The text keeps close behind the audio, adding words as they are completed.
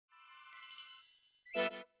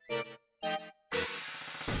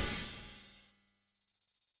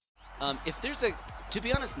If there's a, to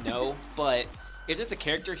be honest, no. But if there's a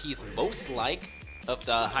character he's most like of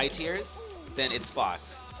the high tiers, then it's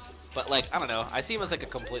Fox. But like, I don't know. I see him as like a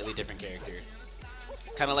completely different character.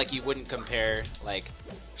 Kind of like you wouldn't compare like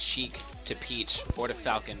Sheik to Peach or to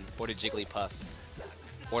Falcon or to Jigglypuff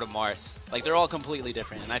or to Marth. Like they're all completely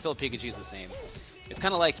different, and I feel Pikachu's the same. It's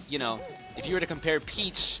kind of like, you know, if you were to compare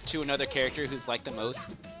Peach to another character who's like the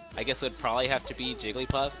most, I guess it would probably have to be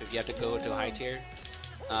Jigglypuff if you have to go to a high tier.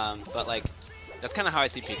 But like, that's kind of how I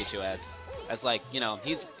see Pikachu as like, you know,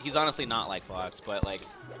 he's honestly not like Fox, but like,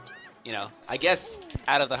 you know, I guess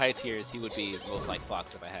out of the high tiers he would be most like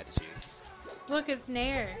Fox if I had to choose. Look, it's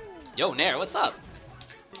Nair. Yo, Nair, what's up?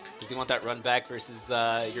 Does he want that run back versus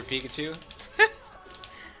your Pikachu?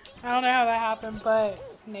 I don't know how that happened, but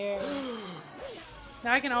Nair.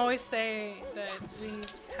 Now I can always say that we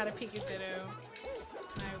had a Pikachu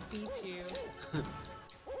and I beat you.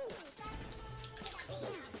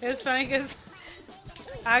 It was funny because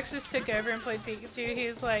Axe just took over and played Pikachu. He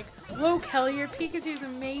was like, "Whoa, Kelly, your Pikachu's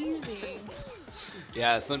amazing."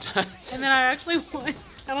 Yeah, sometimes. And then I actually won.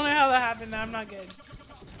 I don't know how that happened. I'm not good.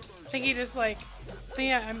 I think he just like,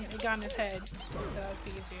 it got in his head that I was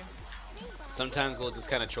Pikachu. Sometimes we'll just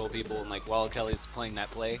kind of troll people, and like while Kelly's playing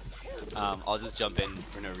Netplay, I'll just jump in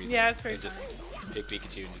for no reason. Yeah, it's pretty and just pick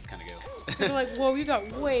Pikachu and just kind of go. They're like, "Whoa, you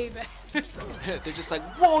got way better." They're just like,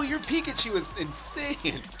 "Whoa, your Pikachu is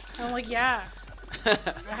insane." I'm like, "Yeah, I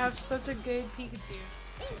have such a good Pikachu."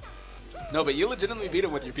 No, but you legitimately beat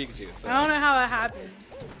him with your Pikachu. So. I don't know how that happened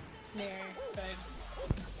there, but.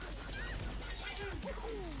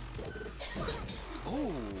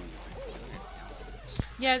 Ooh.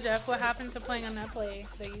 Yeah, Jeff, what happened to playing on Netplay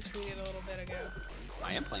that you tweeted a little bit ago?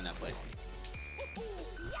 I am playing Netplay.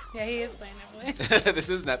 Yeah, he is playing Netplay. This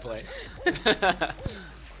is Netplay.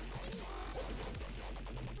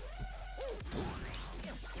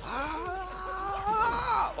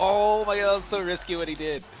 Oh my god, that was so risky what he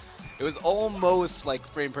did. It was almost like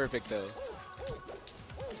frame perfect though.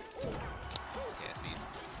 Okay, I see.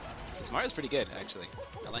 This Mario's pretty good, actually.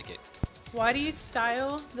 I like it. Why do you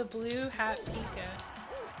style the blue hat Pika?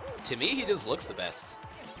 To me, he just looks the best.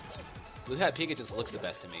 Blue hat Pika just looks the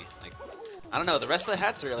best to me. Like, I don't know, the rest of the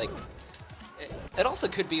hats are like... It also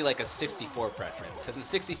could be like a 64 preference, because in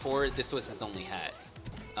 64, this was his only hat.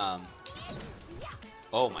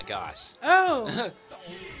 Oh my gosh. Oh!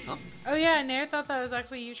 Huh? Oh yeah, Nair thought that was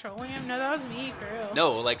actually you trolling him? No, that was me, for real.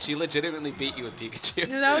 No, like she legitimately beat you with Pikachu.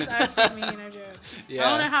 No, that was actually me, no joke. Yeah. I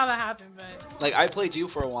don't know how that happened, but... Like, I played you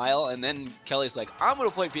for a while, and then Kelly's like, I'm gonna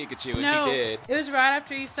play Pikachu, and No, she did. it was right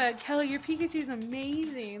after you said, "Kelly, your Pikachu's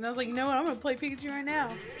amazing." And I was like, "You know what, I'm gonna play Pikachu right now."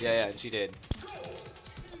 Yeah, and she did.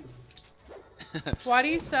 Why do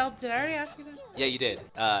you style... Did I already ask you that? Yeah, you did.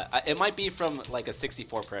 It might be from like a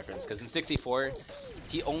 64 preference, because in 64,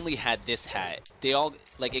 he only had this hat. They all,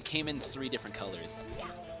 like, it came in 3 different colors.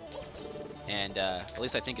 And at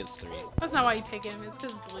least I think it's 3. That's not why you pick him, it's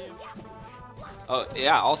because blue. Oh,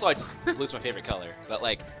 yeah, also blue's my favorite color. But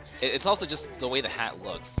like, it's also just the way the hat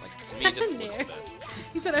looks. Like, to me, it just looks the best.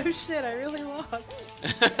 He said, "Oh shit, I really lost."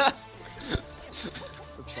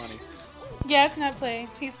 That's funny. Yeah, it's not play.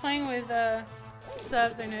 He's playing with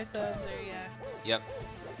subs or no subs or yeah. Yep.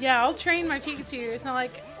 Yeah, I'll train my Pikachu. It's not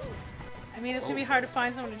like, I mean, it's gonna be hard to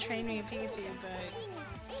find someone to train me in Pikachu, but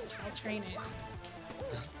I'll train it.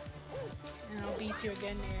 And I'll beat you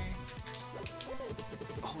again there.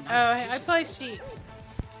 Oh, Oh, nice I play Sheik.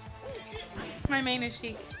 My main is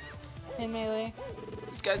Sheik in Melee.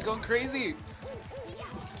 This guy's going crazy.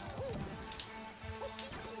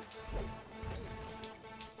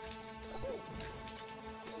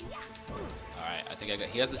 Alright, I think I got...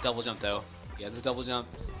 He has his double jump, though. He has his double jump.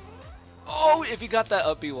 Oh, if he got that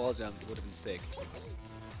up B wall jump, it would have been sick.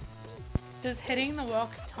 Does hitting the wall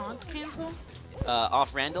taunt cancel?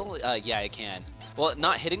 Off Randall? Yeah, it can. Well,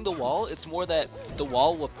 not hitting the wall, it's more that the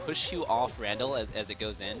wall will push you off Randall as it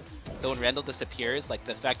goes in. So when Randall disappears, like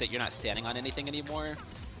the fact that you're not standing on anything anymore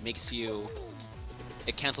makes you...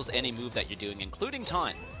 It cancels any move that you're doing, including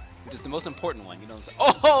taunt, which is the most important one, you know what I'm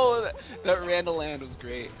saying? Oh, that Randall land was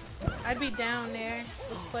great. I'd be down there.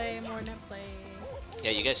 Let's play more Netplay.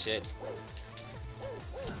 Yeah, you get shit.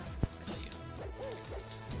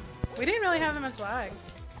 We didn't really have that much lag.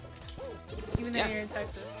 Even though Yeah. you're in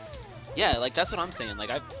Texas. Yeah, like that's what I'm saying. Like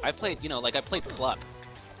I played, you know, like I played Plup,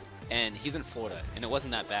 and he's in Florida, and it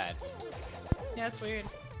wasn't that bad. Yeah, it's weird.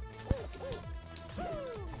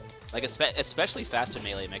 Like especially faster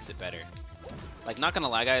melee makes it better. Like not gonna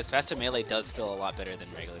lie, guys, faster melee does feel a lot better than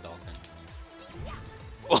regular Dolphin.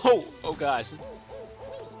 Oh, oh gosh.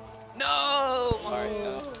 No,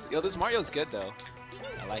 Mario. Yo, this Mario's good though.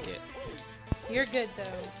 I like it. You're good though.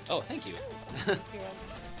 Oh, thank you. You're welcome.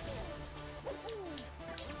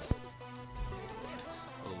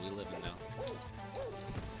 Oh, we live in now.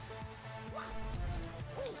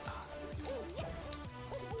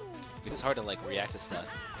 It's hard to like react to stuff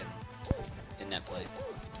in Netplay.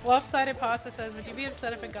 Left-sided pasta says, would you be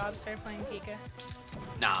upset if a god started playing Pika?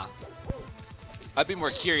 Nah. I'd be more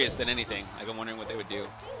curious than anything. Like I'm wondering what they would do.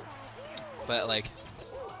 But like,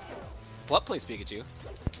 Flub plays Pikachu.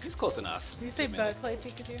 He's close enough. Did you say Bud played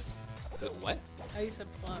Pikachu? What? Oh, you said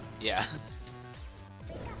Plump. Yeah.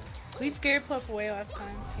 We scared Plump away last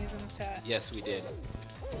time. He was in his chat. Yes, we did.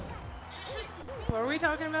 What were we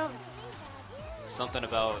talking about? Something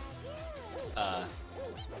about, I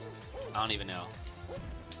don't even know.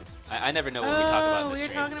 I never know what we talk about in Oh, this we were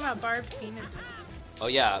stream. talking about barbed penises. Oh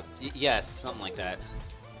yeah, yes, something like that.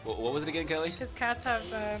 What was it again, Kelly? Because cats have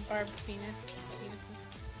barbed penises.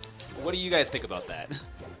 What do you guys think about that?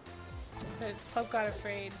 But Plump got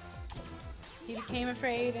afraid. He became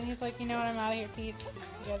afraid, and he's like, you know what, I'm out of here, peace.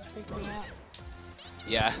 You guys are freaking me out.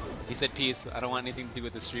 Yeah, he said peace. I don't want anything to do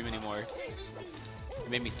with the stream anymore. It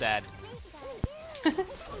made me sad.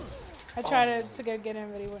 I tried to go get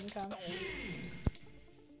him, but he wouldn't come.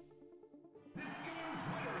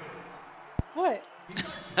 What?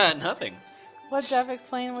 Nothing. What, Jeff?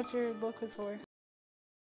 Explain what your look was for.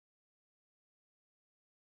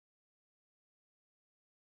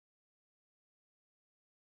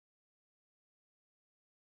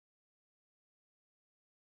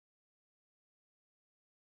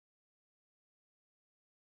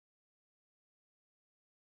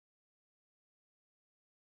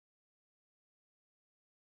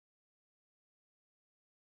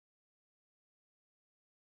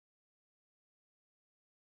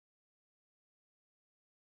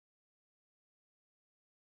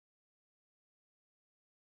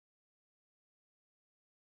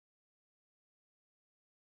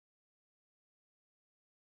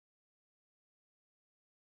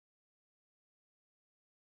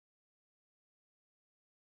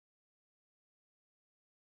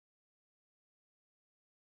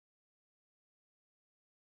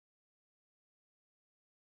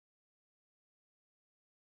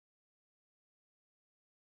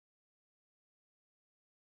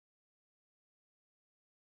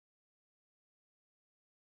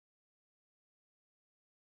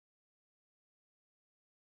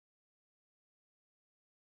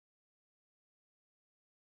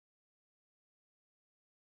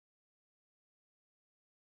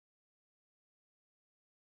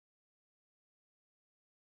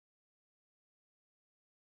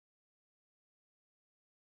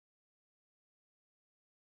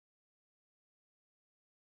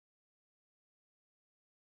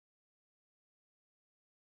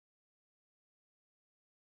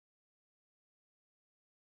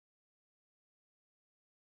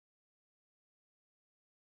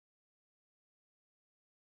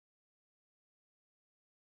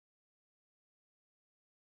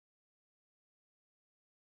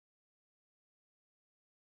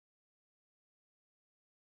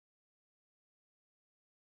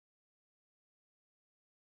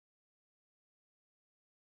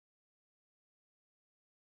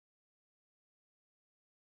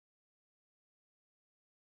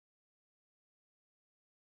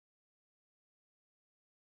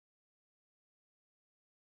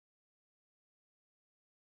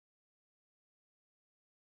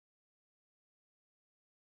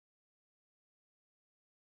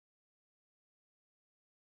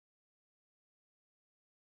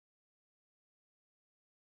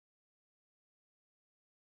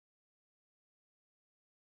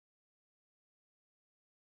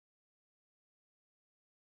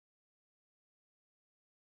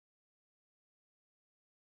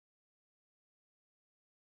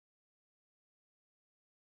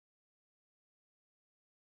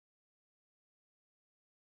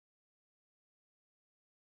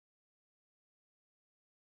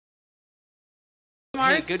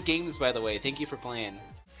 Hey, Mars? good games by the way. Thank you for playing.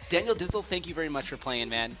 Daniel Dizzle, thank you very much for playing,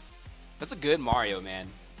 man. That's a good Mario, man.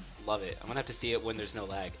 Love it. I'm gonna have to see it when there's no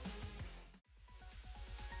lag.